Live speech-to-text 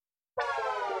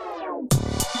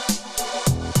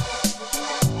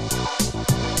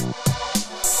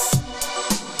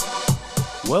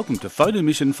Welcome to Photo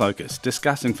Mission Focus,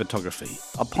 Discussing Photography,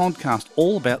 a podcast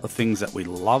all about the things that we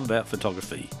love about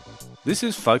photography. This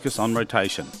is Focus on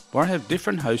Rotation, where I have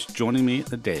different hosts joining me at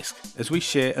the desk as we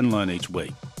share and learn each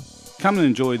week. Come and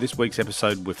enjoy this week's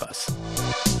episode with us.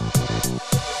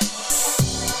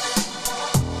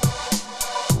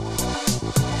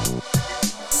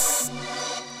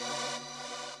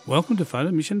 Welcome to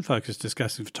Photo Mission Focus,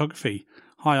 Discussing Photography.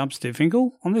 Hi, I'm Steve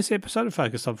Finkel. On this episode of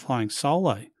Focus, I'm flying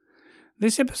solo.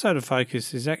 This episode of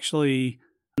Focus is actually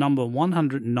number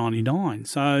 199,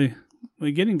 so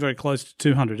we're getting very close to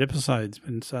 200 episodes,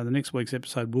 and so the next week's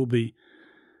episode will be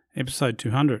episode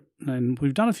 200. And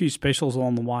we've done a few specials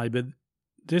along the way, but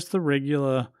just the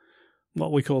regular,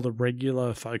 what we call the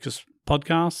regular Focus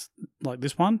podcast, like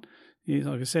this one,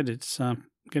 like I said, it's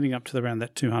getting up to around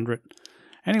that 200.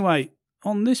 Anyway,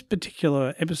 on this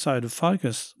particular episode of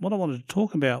Focus, what I wanted to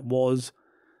talk about was,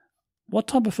 what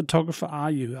type of photographer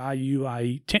are you? Are you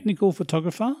a technical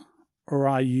photographer, or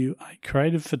are you a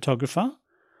creative photographer,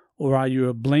 or are you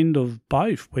a blend of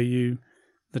both, where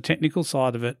the technical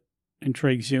side of it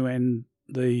intrigues you and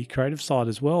the creative side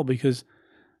as well? Because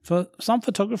for some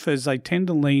photographers, they tend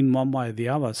to lean one way or the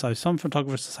other. So some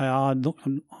photographers say, look,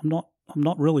 I'm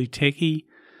not really techie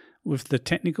with the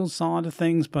technical side of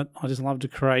things, but I just love to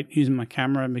create using my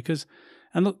camera. Because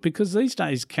these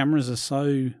days cameras are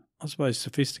so, I suppose,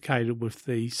 sophisticated with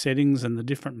the settings and the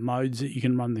different modes that you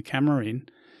can run the camera in,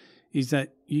 is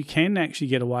that you can actually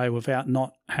get away without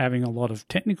not having a lot of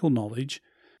technical knowledge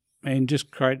and just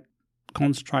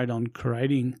concentrate on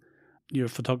creating your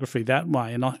photography that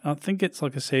way. And I think it's,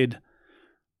 like I said,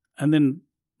 and then,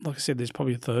 like I said, there's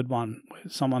probably a third one, where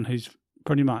someone who's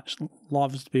pretty much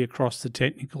loves to be across the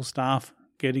technical stuff,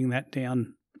 getting that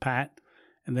down pat,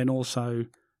 and then also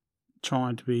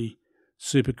trying to be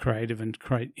super creative and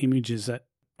create images that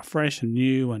are fresh and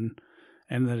new and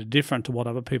that are different to what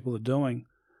other people are doing.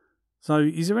 So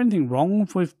is there anything wrong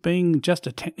with being just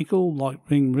a technical, like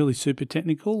being really super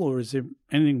technical, or is there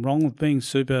anything wrong with being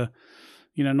super,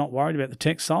 not worried about the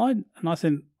tech side? And I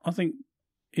think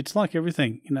it's like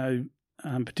everything,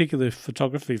 particularly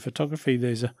photography. Photography,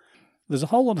 there's a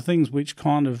whole lot of things which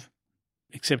kind of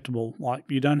acceptable. Like,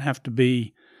 you don't have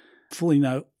to fully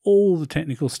know all the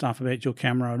technical stuff about your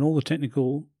camera and all the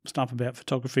technical stuff about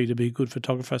photography to be a good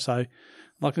photographer. So,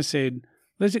 like I said,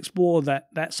 let's explore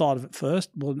that side of it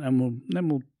first, and then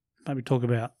we'll maybe talk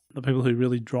about the people who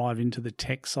really drive into the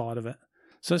tech side of it.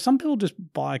 So some people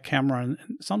just buy a camera, and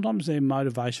sometimes their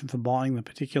motivation for buying the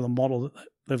particular model that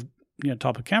they've,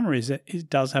 type of camera is that it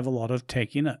does have a lot of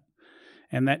tech in it,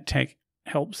 and that tech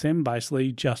helps them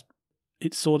basically just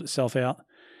sort itself out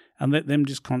and let them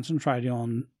just concentrate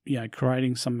on,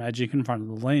 creating some magic in front of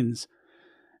the lens.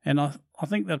 And I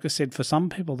think, like I said, for some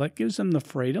people that gives them the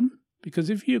freedom, because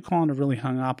if you're kind of really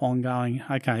hung up on going,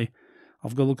 okay,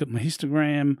 I've got to look at my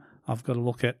histogram, I've got to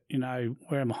look at,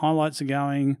 where my highlights are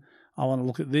going, I want to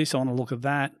look at this, I want to look at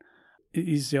that,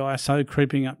 is the ISO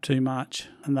creeping up too much,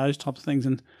 and those types of things.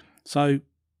 And so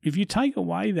if you take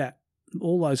away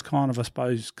all those kind of, I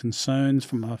suppose, concerns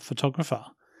from a photographer,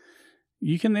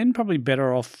 you can then probably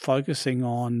better off focusing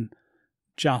on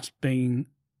just being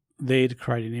there to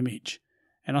create an image.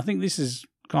 And I think this is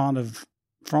kind of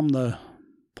from the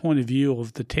point of view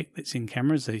of the tech that's in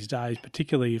cameras these days,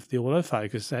 particularly if the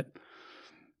autofocus, that,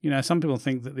 some people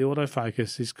think that the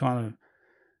autofocus is kind of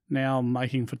now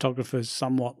making photographers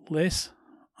somewhat less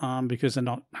because they're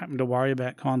not having to worry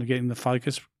about kind of getting the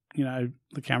focus, the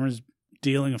camera's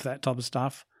dealing with that type of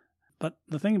stuff. But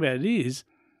the thing about it is,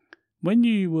 when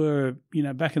you were,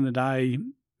 back in the day,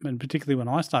 and particularly when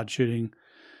I started shooting,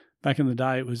 back in the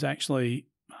day, it was actually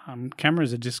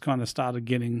cameras had just kind of started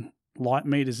getting light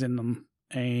meters in them,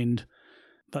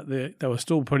 but they were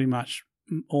still pretty much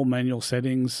all manual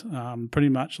settings, pretty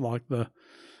much like there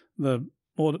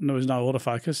was no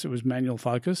autofocus, it was manual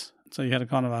focus. So you had a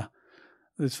kind of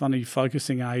this funny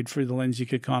focusing aid through the lens. You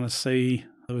could kind of see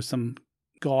there was some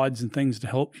guides and things to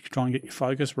help you try and get your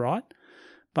focus right,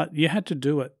 but you had to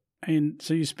do it. And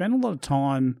so you spend a lot of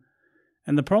time,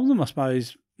 and the problem, I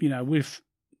suppose, with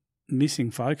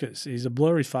missing focus is a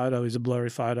blurry photo is a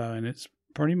blurry photo, and it's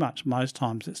pretty much most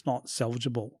times it's not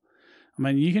salvageable. I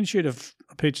mean, you can shoot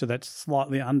a picture that's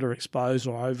slightly underexposed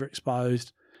or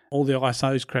overexposed, all the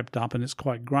ISO's crept up and it's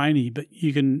quite grainy, but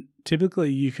you can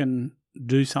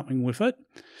do something with it.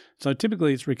 So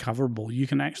typically it's recoverable. You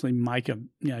can actually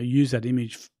use that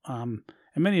image. And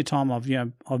many a time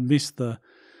I've missed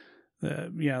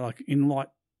like in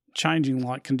changing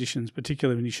light conditions,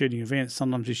 particularly when you're shooting events.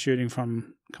 Sometimes you're shooting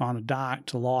from kind of dark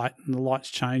to light and the light's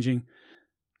changing.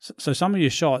 So some of your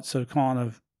shots are kind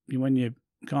of, when you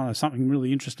kind of something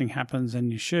really interesting happens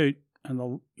and you shoot,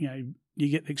 you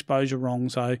get the exposure wrong.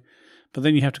 So, but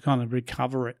then you have to kind of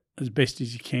recover it as best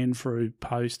as you can through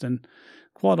post. And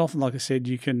quite often, like I said,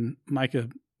 you can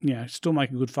still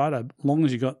make a good photo, as long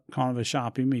as you got kind of a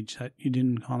sharp image that you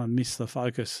didn't kind of miss the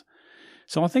focus.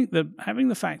 So I think that having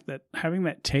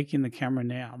that tech in the camera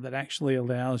now that actually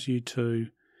allows you to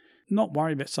not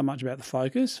worry so much about the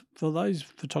focus, for those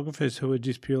photographers who are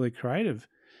just purely creative,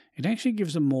 it actually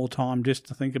gives them more time just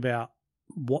to think about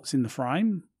what's in the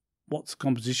frame, what's the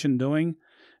composition doing,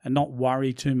 and not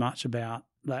worry too much about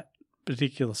that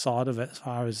particular side of it as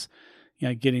far as,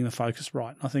 getting the focus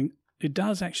right. And I think it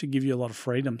does actually give you a lot of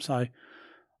freedom. So,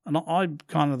 and I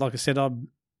kind of, like I said, I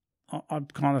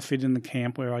kind of fit in the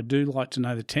camp where I do like to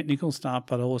know the technical stuff,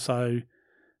 but also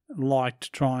like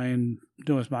to try and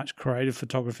do as much creative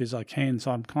photography as I can.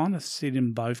 So I'm kind of sit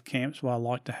in both camps where I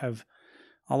like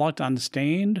to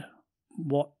understand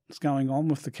what's going on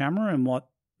with the camera and what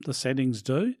the settings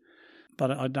do, but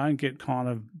I don't get kind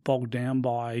of bogged down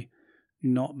by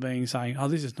not saying, oh,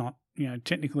 this is not,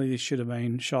 technically this should have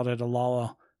been shot at a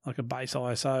lower, like a base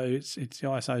ISO, it's the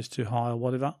ISO is too high or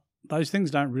whatever. Those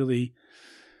things don't really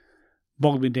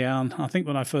bog me down. I think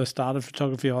when I first started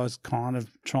photography, I was kind of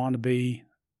trying to be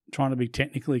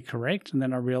technically correct, and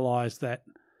then I realised that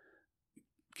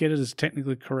get it as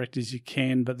technically correct as you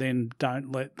can, but then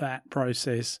don't let that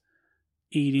process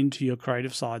eat into your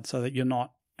creative side so that you're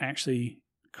not actually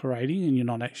creating and you're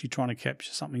not actually trying to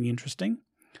capture something interesting.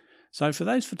 So for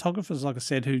those photographers, like I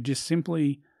said, who just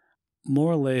simply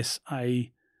more or less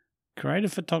a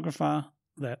creative photographer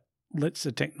that lets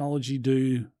the technology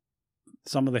do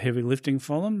some of the heavy lifting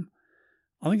for them,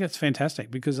 I think that's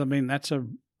fantastic, because we're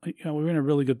in a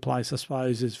really good place, I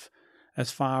suppose,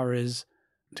 as far as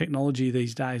technology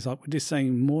these days. Like, we're just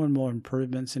seeing more and more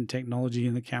improvements in technology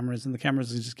in the cameras, and the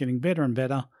cameras are just getting better and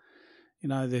better.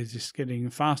 They're just getting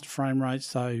faster frame rates,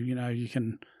 so you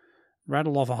can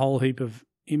rattle off a whole heap of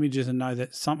images and know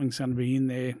that something's going to be in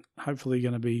there, hopefully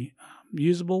going to be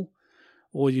usable.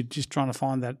 Or you're just trying to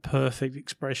find that perfect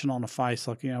expression on a face,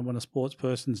 like, when a sports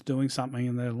person's doing something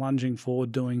and they're lunging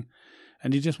forward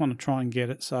and you just want to try and get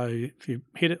it. So if you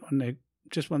hit it when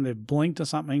they've blinked or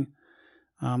something,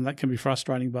 that can be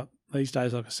frustrating. But these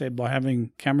days, like I said, by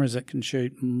having cameras that can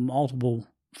shoot multiple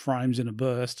frames in a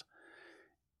burst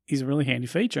is a really handy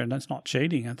feature, and that's not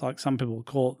cheating. It's like some people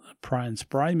call it the pray and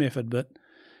spray method, but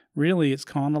really it's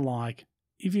kind of like,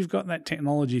 if you've got that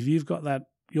technology, if you've got that,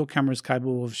 your camera is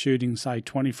capable of shooting, say,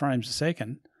 20 frames a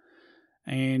second,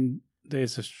 and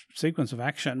there's a sequence of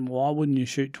action, why wouldn't you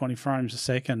shoot 20 frames a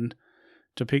second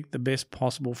to pick the best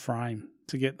possible frame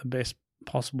to get the best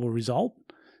possible result?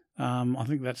 I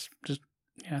think that's just,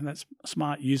 that's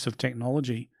smart use of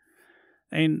technology.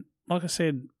 And like I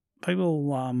said,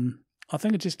 people, I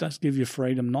think it just does give you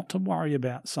freedom not to worry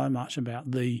about so much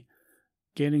about the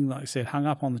getting, like I said, hung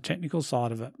up on the technical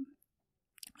side of it.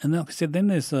 And like I said, then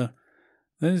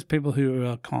there's people who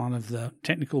are kind of the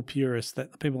technical purists,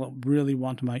 that the people that really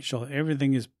want to make sure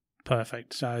everything is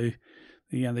perfect. So,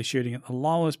 they're shooting at the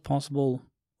lowest possible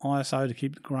ISO to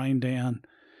keep the grain down.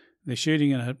 They're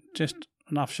shooting at just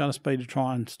enough shutter speed to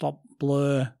try and stop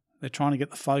blur. They're trying to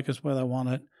get the focus where they want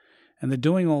it. And they're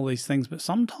doing all these things. But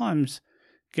sometimes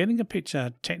getting a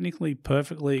picture technically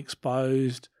perfectly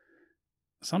exposed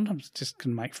sometimes just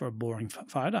can make for a boring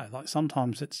photo. Like,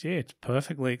 sometimes it's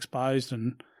perfectly exposed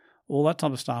and all that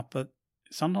type of stuff, but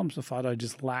sometimes the photo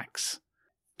just lacks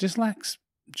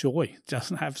joy. It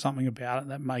doesn't have something about it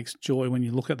that makes joy when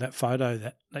you look at that photo,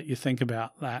 that you think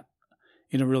about that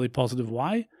in a really positive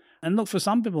way. And look, for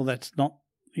some people that's not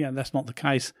the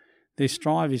case. Their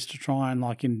strive is to try and,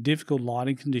 like, in difficult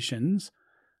lighting conditions,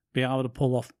 be able to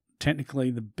pull off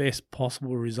technically the best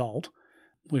possible result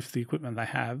with the equipment they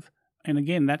have. And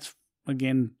again,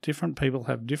 different people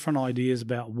have different ideas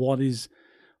about what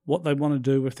they want to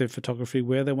do with their photography,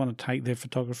 where they want to take their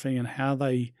photography, and how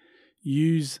they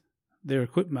use their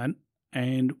equipment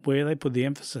and where they put the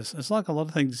emphasis. It's like a lot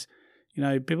of things,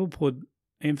 people put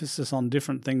emphasis on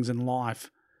different things in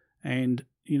life, and,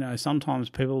 sometimes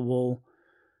people will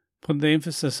put the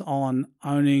emphasis on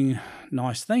owning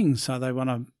nice things. So they want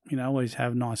to, always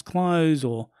have nice clothes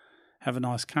or have a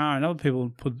nice car, and other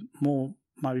people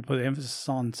maybe put the emphasis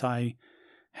on, say,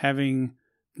 having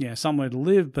somewhere to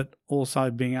live, but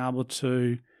also being able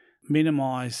to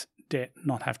minimize debt,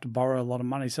 not have to borrow a lot of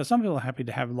money. So some people are happy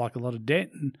to have, like, a lot of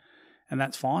debt, and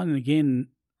that's fine. And again,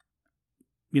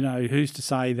 who's to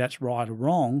say that's right or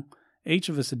wrong? Each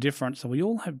of us are different, so we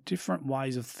all have different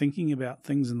ways of thinking about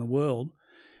things in the world.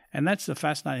 And that's the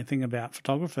fascinating thing about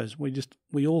photographers.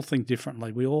 We all think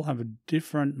differently. We all have a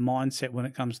different mindset when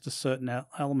it comes to certain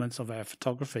elements of our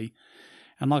photography.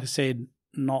 And like I said,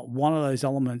 not one of those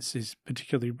elements is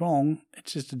particularly wrong.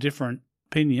 It's just a different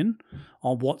opinion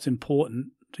of what's important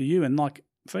to you. And like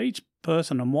for each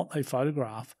person and what they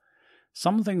photograph,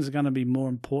 some things are going to be more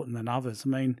important than others. I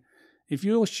mean, if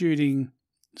you're shooting,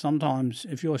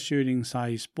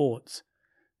 say, sports,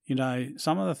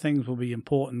 some of the things will be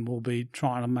important, will be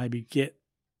trying to maybe get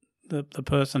the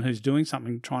person who's doing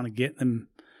something, trying to get them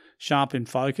sharp in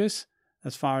focus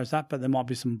as far as that, but there might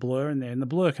be some blur in there, and the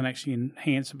blur can actually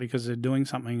enhance it because they're doing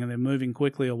something and they're moving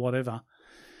quickly or whatever.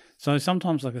 So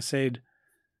sometimes, like I said,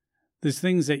 there's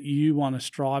things that you want to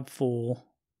strive for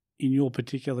in your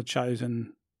particular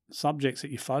chosen subjects that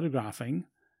you're photographing,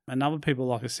 and other people,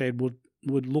 like I said,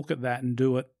 would look at that and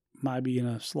do it maybe in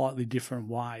a slightly different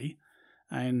way.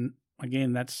 And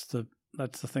again, that's the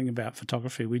thing about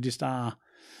photography. We just are,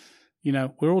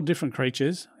 we're all different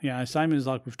creatures. Same as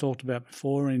like we've talked about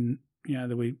before.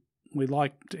 That we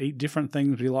like to eat different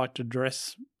things. We like to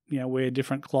dress, wear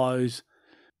different clothes.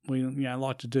 We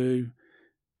like to do,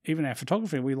 even our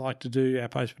photography. We like to do our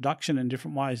post production in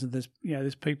different ways. And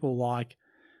there's people like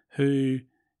who,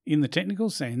 in the technical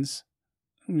sense,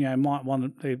 might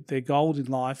want their goal in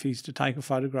life is to take a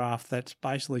photograph that's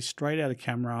basically straight out of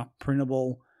camera,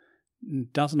 printable,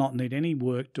 does not need any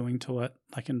work doing to it.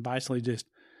 They can basically just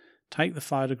take the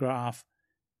photograph,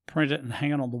 print it and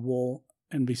hang it on the wall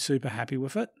and be super happy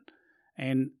with it.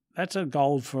 And that's a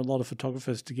goal for a lot of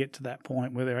photographers to get to that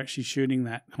point where they're actually shooting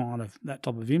that type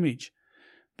of image.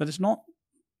 But it's not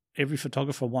every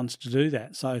photographer wants to do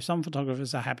that. So some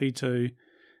photographers are happy to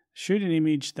shoot an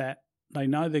image that they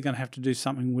know they're going to have to do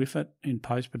something with it in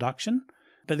post-production,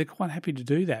 but they're quite happy to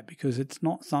do that because it's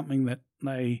not something that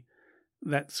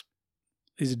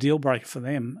is a deal breaker for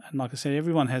them. And like I said,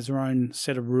 everyone has their own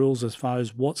set of rules as far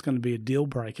as what's going to be a deal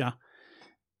breaker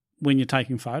when you're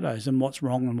taking photos and what's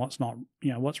wrong and what's not,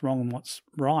 what's wrong and what's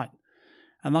right.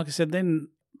 And like I said, then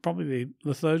probably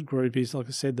the third group is, like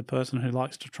I said, the person who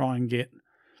likes to try and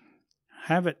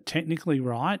have it technically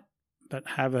right, but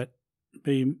have it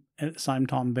be at the same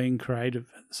time being creative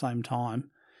at the same time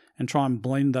and try and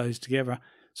blend those together.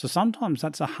 So sometimes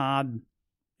it's a hard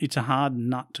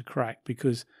nut to crack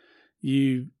because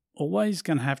you always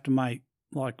going to have to make,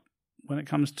 like when it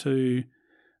comes to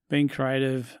being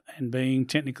creative and being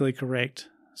technically correct,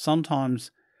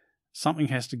 sometimes something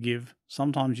has to give.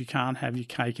 Sometimes you can't have your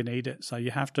cake and eat it. So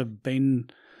you have to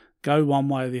go one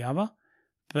way or the other.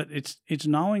 But it's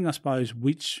knowing, I suppose,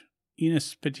 which in a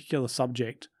particular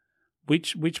subject,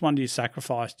 which one do you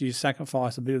sacrifice? Do you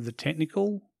sacrifice a bit of the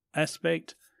technical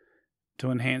aspect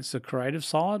to enhance the creative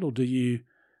side, or do you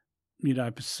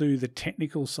pursue the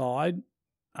technical side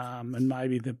and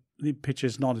maybe the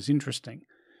picture's not as interesting?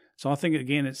 So I think,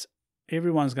 again,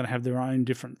 everyone's going to have their own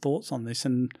different thoughts on this,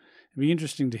 and it'd be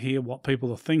interesting to hear what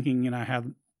people are thinking,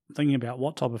 thinking about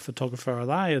what type of photographer are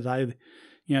they? Are they,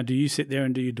 do you sit there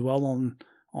and do you dwell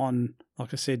on,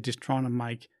 like I said, just trying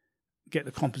to get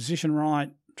the composition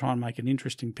right, try and make an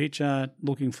interesting picture,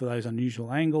 looking for those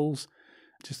unusual angles,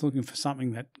 just looking for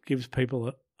something that gives people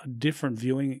a different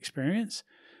viewing experience.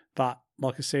 But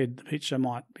like I said, the picture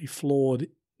might be flawed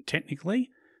technically,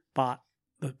 but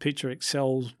the picture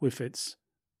excels with its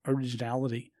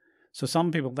originality. So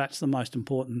some people, that's the most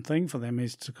important thing for them,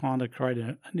 is to kind of create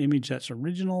an image that's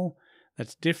original,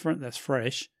 that's different, that's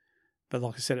fresh. But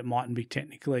like I said, it mightn't be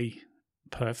technically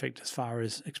perfect as far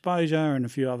as exposure and a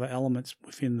few other elements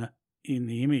in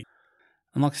the image.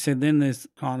 And like I said, then there's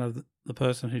kind of the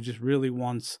person who just really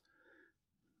wants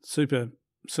super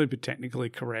technically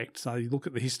correct. So you look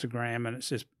at the histogram and it's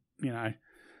just,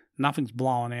 nothing's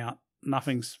blowing out.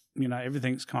 Nothing's,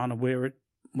 everything's kind of where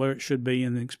it should be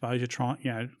in the exposure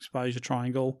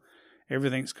triangle.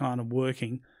 Everything's kind of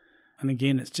working. And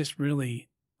again, it's just really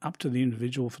up to the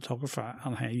individual photographer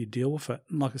on how you deal with it.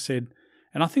 And like I said,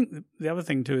 and I think the other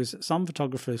thing too is that some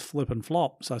photographers flip and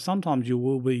flop. So sometimes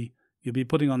you'll be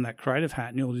putting on that creative hat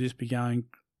and you'll just be going,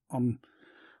 I'm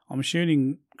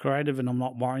shooting creative and I'm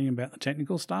not worrying about the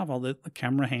technical stuff. I'll let the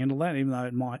camera handle that, even though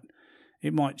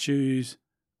it might choose,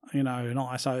 an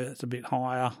ISO that's a bit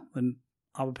higher than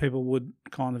other people would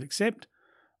kind of accept.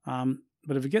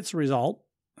 But if it gets a result,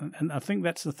 and I think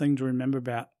that's the thing to remember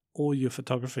about all your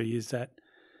photography, is that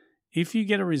if you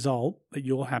get a result that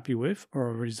you're happy with, or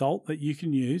a result that you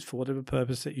can use for whatever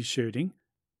purpose that you're shooting,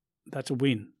 that's a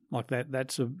win. Like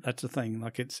that's a thing.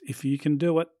 Like if you can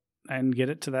do it and get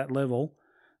it to that level,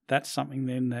 that's something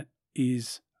then that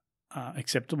is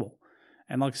acceptable.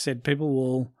 And like I said, people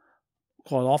will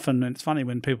quite often, and it's funny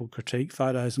when people critique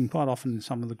photos, and quite often in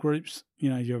some of the groups,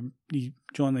 you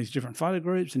join these different photo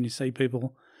groups and you see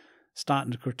people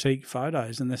starting to critique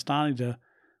photos, and they're starting to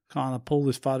kind of pull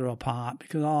this photo apart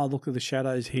because, oh, look at the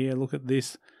shadows here, look at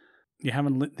this. You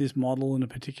haven't lit this model in a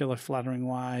particular flattering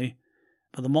way.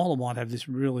 But the model might have this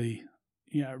really,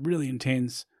 really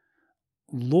intense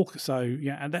look. So,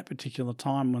 at that particular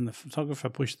time when the photographer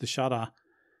pushed the shutter,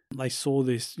 they saw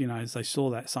this, as they saw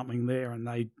that something there, and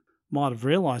they might have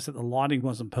realised that the lighting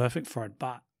wasn't perfect for it.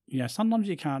 But, sometimes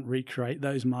you can't recreate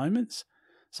those moments.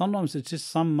 Sometimes it's just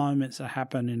some moments that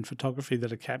happen in photography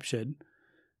that are captured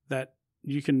that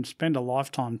you can spend a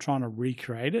lifetime trying to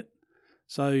recreate it.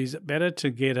 So is it better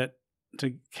to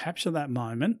capture that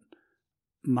moment,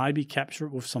 maybe capture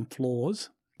it with some flaws,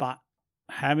 but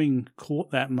having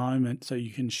caught that moment so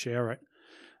you can share it?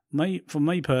 For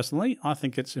me personally, I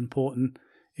think it's important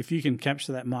if you can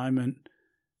capture that moment,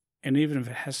 and even if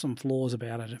it has some flaws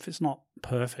about it, if it's not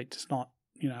perfect, it's not,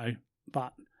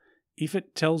 but if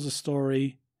it tells a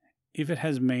story, if it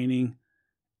has meaning,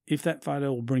 if that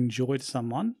photo will bring joy to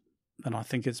someone, then I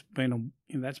think that's been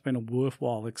a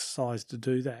worthwhile exercise to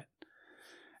do that.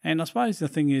 And I suppose the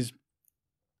thing is,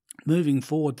 moving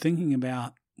forward, thinking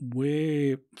about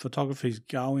where photography is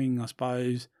going, I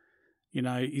suppose,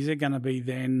 is there going to be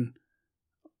then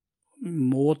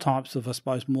more types of, I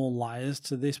suppose, more layers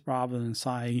to this rather than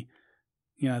say,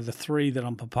 the three that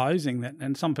I'm proposing, that,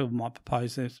 and some people might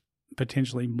propose there's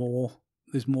potentially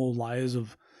there's more layers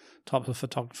of types of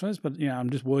photographers, but,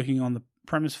 I'm just working on the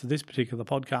premise for this particular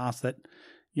podcast that,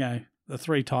 the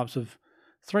three types of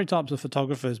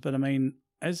photographers. But I mean,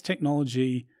 as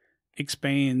technology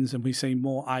expands and we see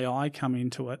more AI come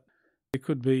into it, there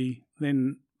could be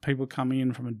then people coming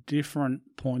in from a different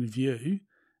point of view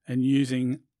and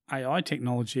using AI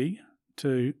technology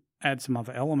to add some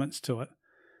other elements to it.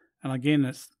 And again,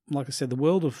 it's like I said, the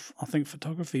world of, I think,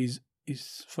 photography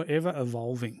is forever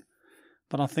evolving.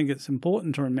 But I think it's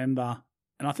important to remember,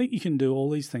 and I think you can do all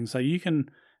these things. So you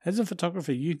can, as a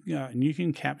photographer, you can go and you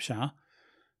can capture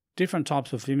different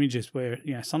types of images where,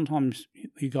 sometimes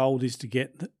your goal is to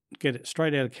get it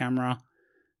straight out of camera.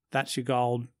 That's your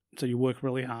goal. So you work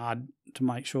really hard to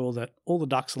make sure that all the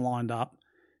ducks are lined up,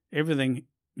 everything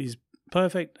is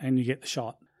perfect, and you get the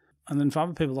shot. And then for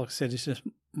other people, like I said, it's just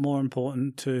more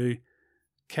important to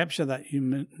capture that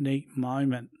unique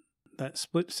moment, that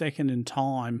split second in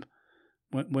time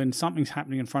when something's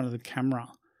happening in front of the camera.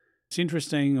 It's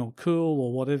interesting or cool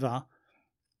or whatever,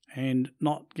 and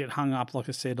not get hung up, like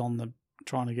I said, on the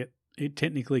trying to get it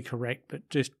technically correct, but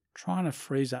just trying to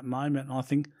freeze that moment. And I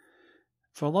think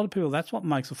for a lot of people, that's what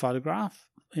makes a photograph.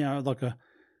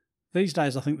 These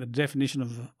days, I think the definition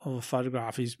of a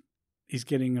photograph is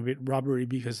getting a bit rubbery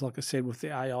because, like I said, with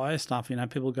the AI stuff,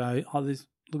 people go, oh,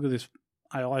 look at this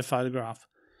AI photograph.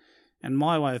 And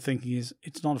my way of thinking is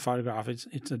it's not a photograph, it's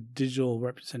a digital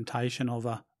representation of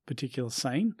a particular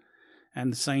scene.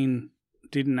 And the scene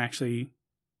didn't actually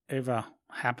ever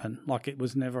happen. Like, it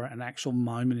was never an actual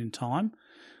moment in time.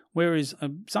 Whereas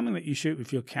something that you shoot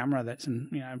with your camera, that's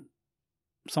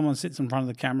someone sits in front of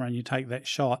the camera and you take that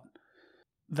shot,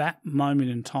 that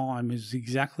moment in time is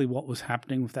exactly what was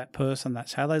happening with that person.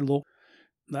 That's how they look.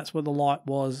 That's where the light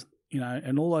was,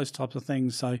 and all those types of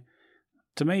things. So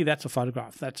to me, that's a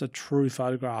photograph. That's a true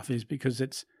photograph, is because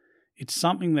it's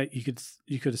something that you could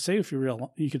see with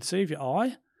you could see with your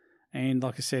eye. And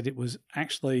like I said, it was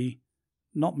actually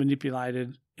not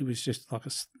manipulated. It was just like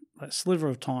a sliver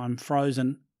of time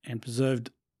frozen and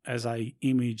preserved as a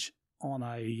image on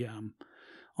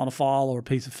a file or a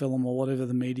piece of film or whatever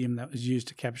the medium that was used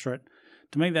to capture it.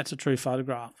 To me, that's a true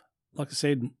photograph. Like I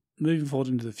said, moving forward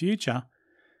into the future,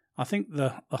 I think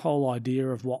the whole idea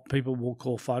of what people will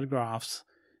call photographs,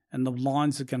 and the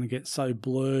lines are going to get so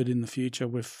blurred in the future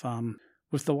with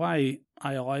the way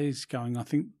AI is going. I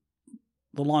think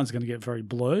the lines are going to get very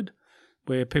blurred,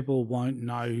 where people won't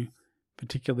know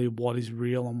particularly what is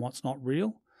real and what's not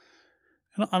real.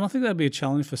 And I think that'd be a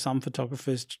challenge for some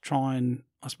photographers to try and,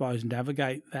 I suppose,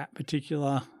 navigate that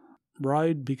particular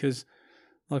road, because,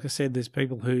 like I said, there's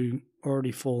people who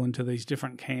already fall into these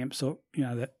different camps, or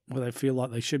that where they feel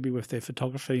like they should be with their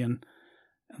photography. And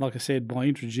like I said, by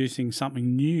introducing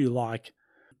something new like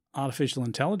artificial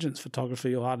intelligence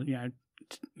photography, or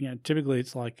typically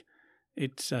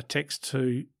it's a text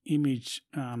to image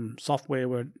software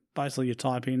where basically you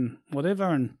type in whatever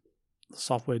and the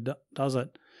software does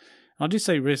it. I just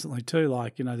see recently too,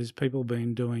 there's people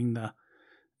been doing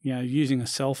using a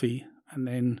selfie and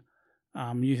then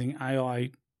using AI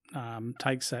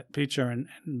takes that picture and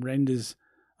renders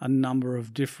a number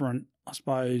of different, I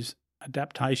suppose,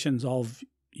 adaptations of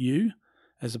you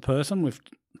as a person with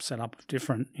set up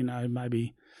different,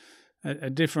 maybe a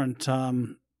different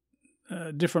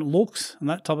different looks and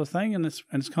that type of thing. And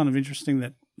it's kind of interesting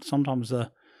that sometimes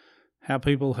the how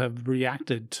people have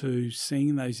reacted to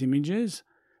seeing those images,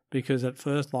 because at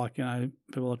first,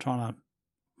 people are trying to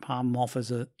palm them off as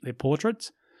their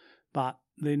portraits, but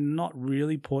they're not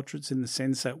really portraits in the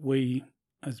sense that we,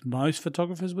 as most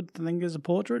photographers, would think is a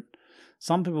portrait.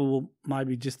 Some people will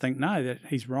maybe just think, no, that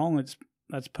he's wrong.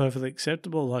 That's perfectly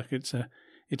acceptable. Like it's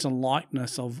a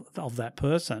likeness of that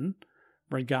person,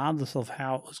 regardless of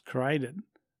how it was created.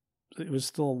 It was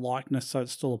still a likeness, so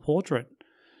it's still a portrait.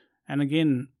 And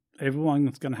again,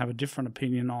 everyone's going to have a different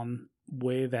opinion on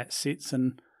where that sits.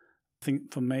 And I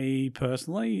think for me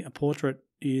personally, a portrait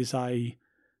is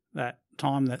that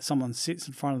time that someone sits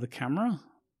in front of the camera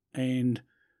and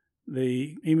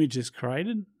the image is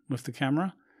created with the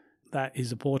camera. That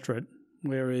is a portrait.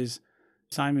 Whereas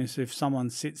same as if someone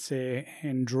sits there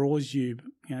and draws you,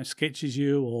 sketches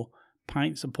you or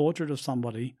paints a portrait of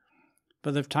somebody,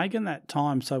 but they've taken that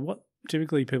time. So what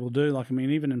typically people do,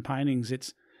 even in paintings,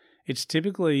 it's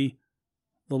typically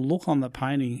the look on the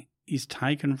painting is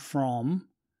taken from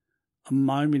a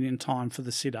moment in time for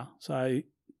the sitter. So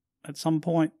at some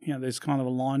point, there's kind of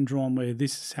a line drawn where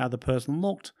this is how the person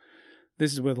looked,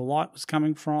 this is where the light was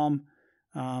coming from,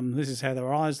 this is how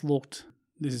their eyes looked,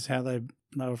 this is how they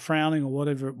were frowning or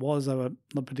whatever it was, they were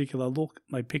the particular look.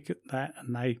 They pick at that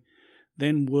and they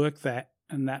then work that,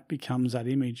 and that becomes that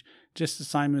image. Just the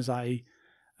same as a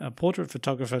portrait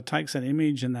photographer takes an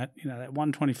image, and that that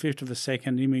 1/25th of a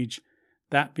second image,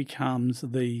 that becomes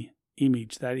the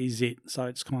image. That is it. So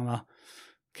it's kind of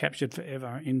captured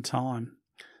forever in time.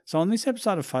 So on this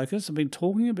episode of Focus, I've been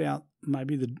talking about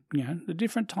maybe the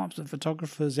different types of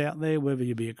photographers out there, whether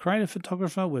you be a creative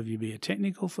photographer, whether you be a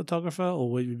technical photographer, or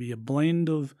whether you be a blend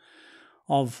of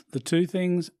the two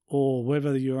things, or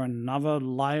whether you're another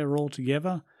layer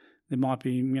altogether. There might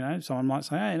be, someone might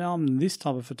say, hey, I'm this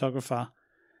type of photographer.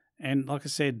 And like I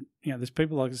said, there's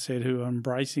people, like I said, who are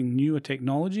embracing newer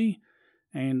technology.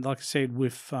 And like I said,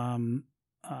 with,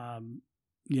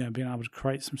 being able to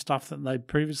create some stuff that they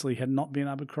previously had not been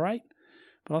able to create.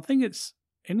 But I think it's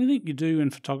anything you do in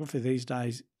photography these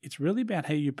days, it's really about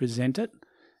how you present it.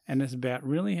 And it's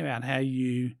really about how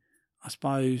you, I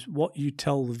suppose, what you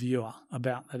tell the viewer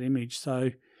about that image. So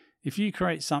if you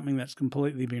create something that's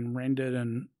completely been rendered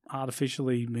and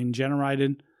artificially been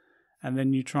generated, and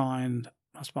then you try and,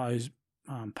 I suppose,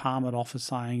 palm it off as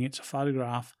saying it's a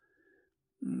photograph,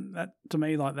 that to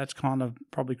me, that's kind of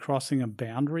probably crossing a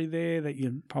boundary there, that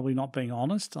you're probably not being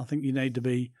honest. I think you need to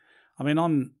be, I'm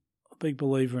a big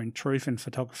believer in truth in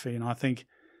photography, and I think,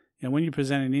 when you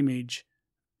present an image,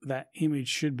 that image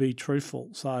should be truthful.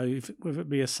 So if it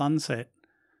be a sunset,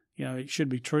 it should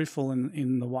be truthful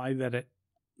in the way that it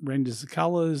renders the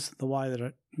colours, the way that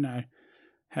it,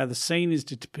 how the scene is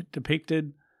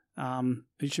depicted.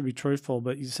 It should be truthful.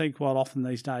 But you see quite often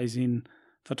these days in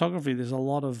photography, there's a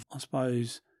lot of, I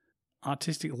suppose,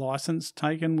 artistic license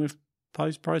taken with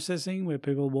post-processing, where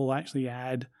people will actually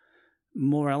add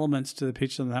more elements to the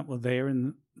picture than that were there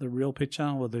in the real picture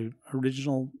or the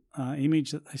original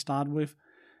image that they started with.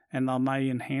 And they may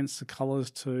enhance the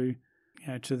colours to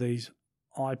these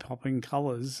eye-popping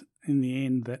colours in the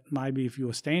end, that maybe if you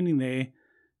were standing there,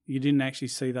 you didn't actually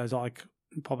see those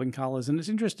eye-popping colours. And it's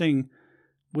interesting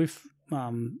with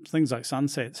things like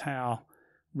sunsets, how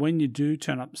when you do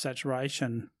turn up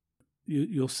saturation,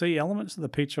 you'll see elements of the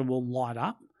picture will light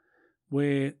up,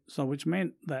 which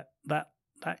meant that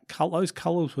those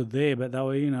colours were there, but they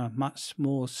were in a much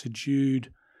more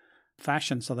subdued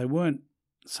fashion, so they weren't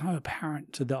so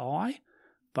apparent to the eye,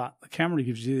 but the camera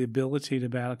gives you the ability to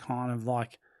be able to kind of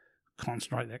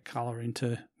concentrate that colour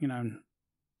into,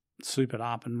 soup it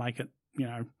up and make it,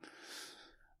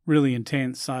 really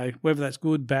intense. So whether that's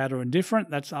good, bad or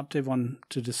indifferent, that's up to everyone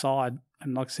to decide.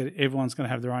 And like I said, everyone's going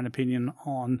to have their own opinion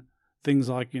on things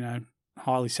like,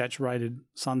 highly saturated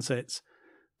sunsets.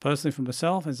 Personally for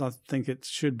myself, as I think it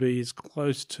should be as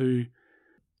close to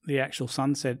the actual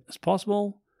sunset as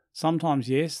possible. Sometimes,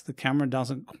 yes, the camera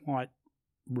doesn't quite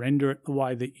render it the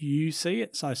way that you see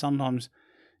it. So sometimes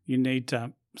you need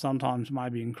to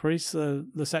maybe increase the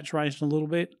saturation a little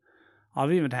bit.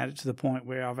 I've even had it to the point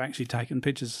where I've actually taken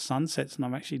pictures of sunsets and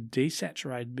I've actually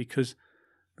desaturated because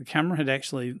the camera had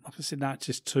actually, like I said, no, it's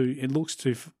just it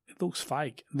looks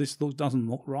fake. This doesn't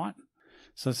look right.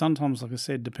 So sometimes, like I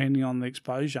said, depending on the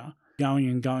exposure,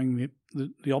 going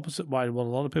the opposite way to what a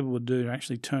lot of people would do,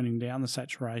 actually turning down the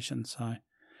saturation. So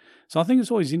I think it's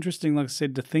always interesting, like I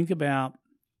said, to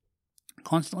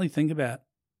constantly think about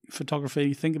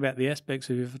photography, think about the aspects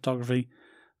of your photography,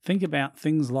 think about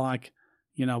things like,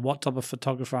 what type of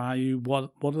photographer are you?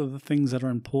 What are the things that are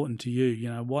important to you?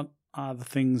 What are the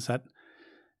things that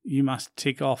you must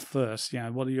tick off first?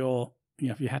 What are your,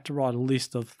 if you had to write a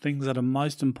list of things that are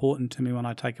most important to me when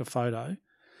I take a photo,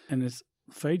 and it's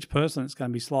for each person, it's going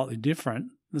to be slightly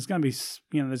different. There's going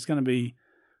to be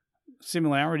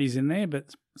similarities in there,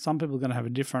 but some people are going to have a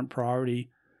different priority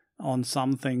on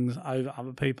some things over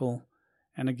other people.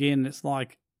 And again, it's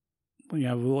like, we've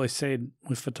always said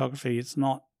with photography, it's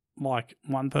not like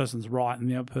one person's right and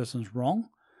the other person's wrong.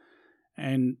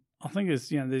 And I think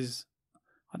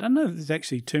I don't know if there's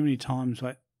actually too many times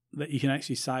that you can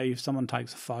actually say if someone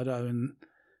takes a photo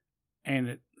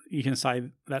and you can say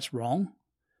that's wrong,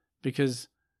 because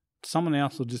someone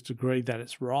else will just agree that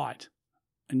it's right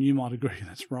and you might agree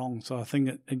that's wrong. So I think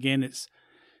that, again, it's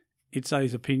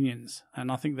those opinions.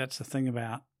 And I think that's the thing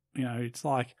about, it's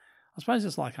like, I suppose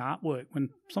it's like artwork. When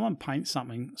someone paints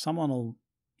something, someone will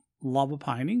love a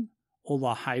painting or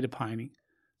they'll hate a painting.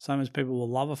 Same as people will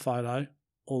love a photo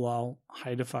or they'll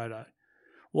hate a photo.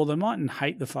 Well, they mightn't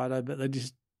hate the photo, but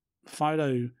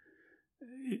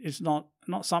it's not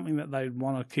something that they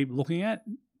want to keep looking at.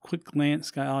 Quick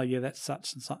glance, go, oh yeah, that's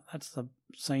such and such, that's the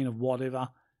scene of whatever,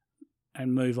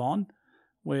 and move on.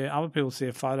 Where other people see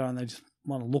a photo and they just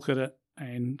want to look at it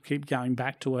and keep going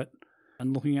back to it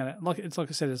and looking at it. Like I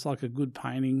said, it's like a good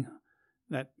painting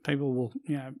that people will,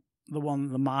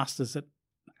 the masters that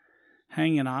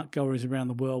hang in art galleries around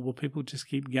the world, where people just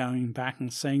keep going back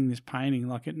and seeing this painting,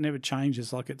 like it never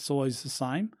changes, like it's always the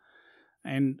same.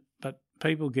 But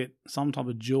people get some type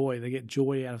of joy. They get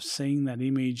joy out of seeing that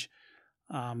image,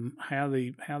 how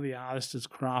the artist has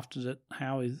crafted it,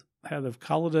 how they've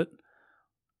coloured it,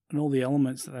 and all the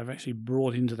elements that they've actually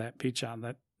brought into that picture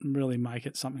that really make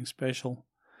it something special.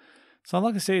 So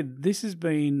like I said, this has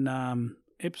been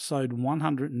episode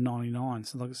 199.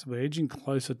 So like I said, we're edging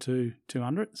closer to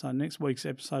 200. So next week's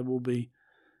episode will be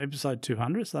episode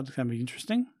 200. So that's going to be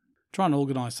interesting. Try and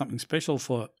organise something special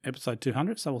for episode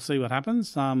 200. So we'll see what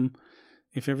happens.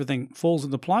 If everything falls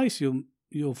into place,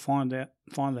 you'll find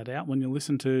that out when you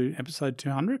listen to episode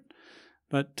 200.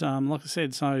 But like I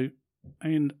said,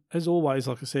 and as always,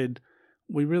 like I said,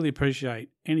 we really appreciate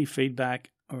any feedback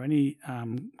or any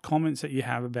comments that you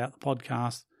have about the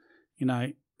podcast.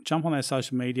 Jump on our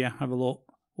social media, have a look.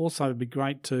 Also, it'd be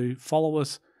great to follow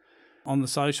us on the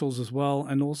socials as well,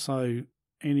 and also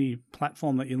any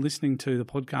platform that you're listening to the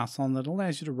podcast on that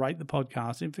allows you to rate the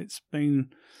podcast.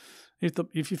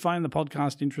 If you find the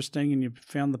podcast interesting and you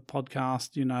found the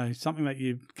podcast, something that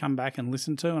you come back and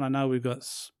listen to, and I know we've got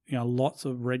lots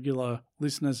of regular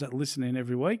listeners that listen in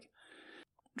every week,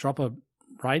 drop a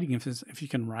rating if you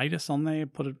can rate us on there.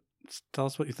 Tell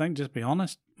us what you think. Just be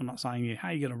honest. I'm not saying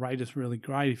hey, you're going to rate us really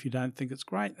great. If you don't think it's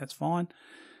great, that's fine.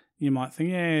 You might think,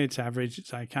 yeah, it's average,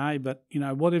 it's okay, but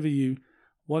whatever you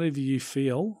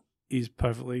feel is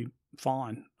perfectly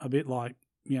fine. A bit like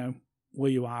where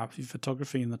you are with your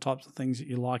photography and the types of things that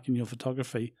you like in your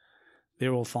photography,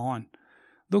 they're all fine.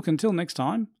 Look, until next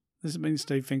time, this has been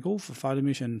Steve Finkel for Photo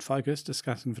Mission Focus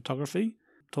discussing photography.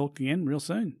 Talk again real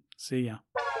soon. See ya.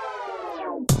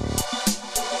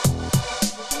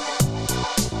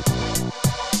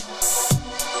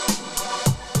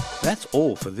 That's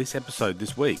all for this episode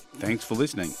this week. Thanks for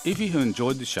listening. If you have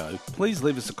enjoyed the show, please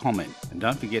leave us a comment and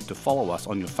don't forget to follow us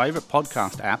on your favourite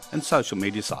podcast app and social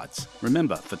media sites.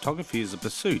 Remember, photography is a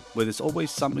pursuit where there's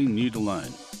always something new to learn.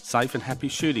 Safe and happy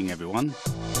shooting, everyone.